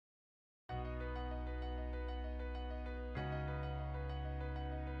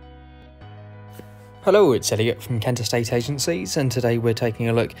Hello, it's Elliot from Kent Estate Agencies, and today we're taking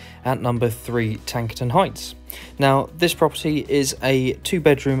a look at number 3 Tankerton Heights. Now, this property is a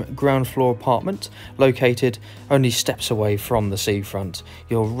 2-bedroom ground floor apartment located only steps away from the seafront.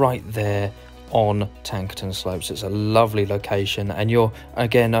 You're right there on Tankerton Slopes. It's a lovely location, and you're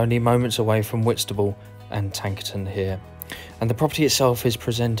again only moments away from Whitstable and Tankerton here. And the property itself is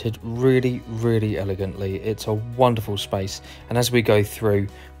presented really elegantly. It's a wonderful space, and as we go through,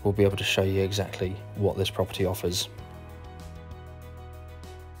 we'll be able to show you exactly what this property offers.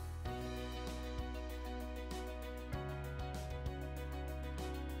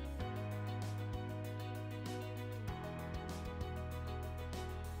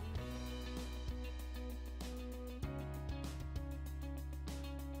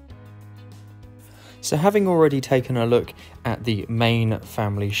 So having already taken a look at the main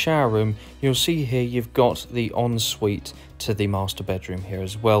family shower room, you'll see here you've got the ensuite to the master bedroom here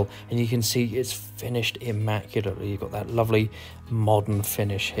as well, and you can see it's finished immaculately. You've got that lovely modern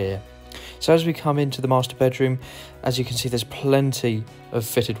finish here. So as we come into the master bedroom, as you can see, there's plenty of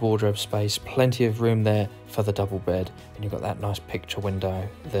fitted wardrobe space, plenty of room there for the double bed, and you've got that nice picture window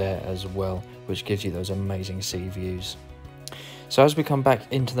there as well, which gives you those amazing sea views. So as we come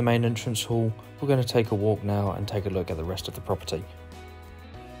back into the main entrance hall, we're going to take a walk now and take a look at the rest of the property.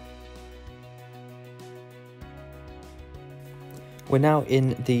 We're now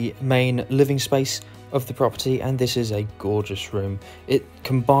in the main living space of the property, and this is a gorgeous room. It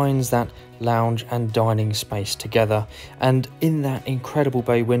combines that lounge and dining space together, and in that incredible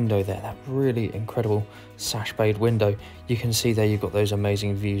bay window there, that really incredible sash bayed window, you can see there you've got those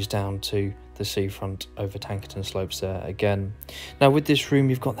amazing views down to the seafront over Tankerton Slopes there again. Now with this room,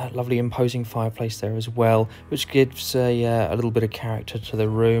 you've got that lovely imposing fireplace there as well, which gives a little bit of character to the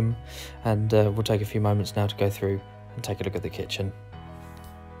room, and we'll take a few moments now to go through and take a look at the kitchen.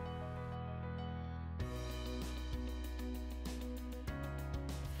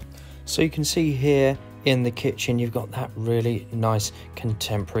 So you can see here in the kitchen, you've got that really nice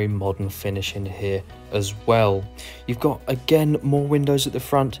contemporary modern finish in here as well. You've got, again, more windows at the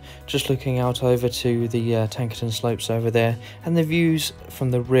front, just looking out over to the Tankerton Slopes over there, and the views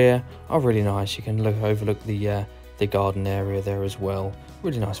from the rear are really nice. You can overlook the garden area there as well.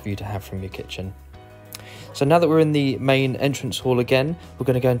 Really nice view to have from your kitchen. So now that we're in the main entrance hall again, we're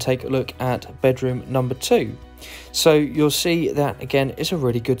going to go and take a look at bedroom number 2. So you'll see that again, it's a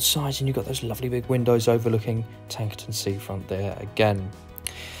really good size, and you've got those lovely big windows overlooking Tankerton seafront there again.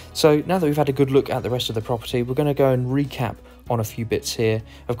 So now that we've had a good look at the rest of the property, we're going to go and recap on a few bits here.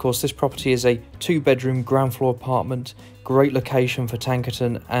 Of course, this property is a 2-bedroom ground floor apartment, great location for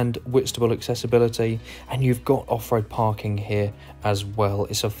Tankerton and Whitstable accessibility, and you've got off-road parking here as well.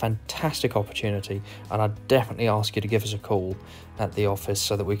 It's a fantastic opportunity, and I'd definitely ask you to give us a call at the office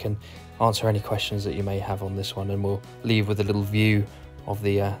so that we can answer any questions that you may have on this one, and we'll leave with a little view of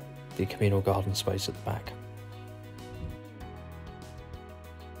the communal garden space at the back.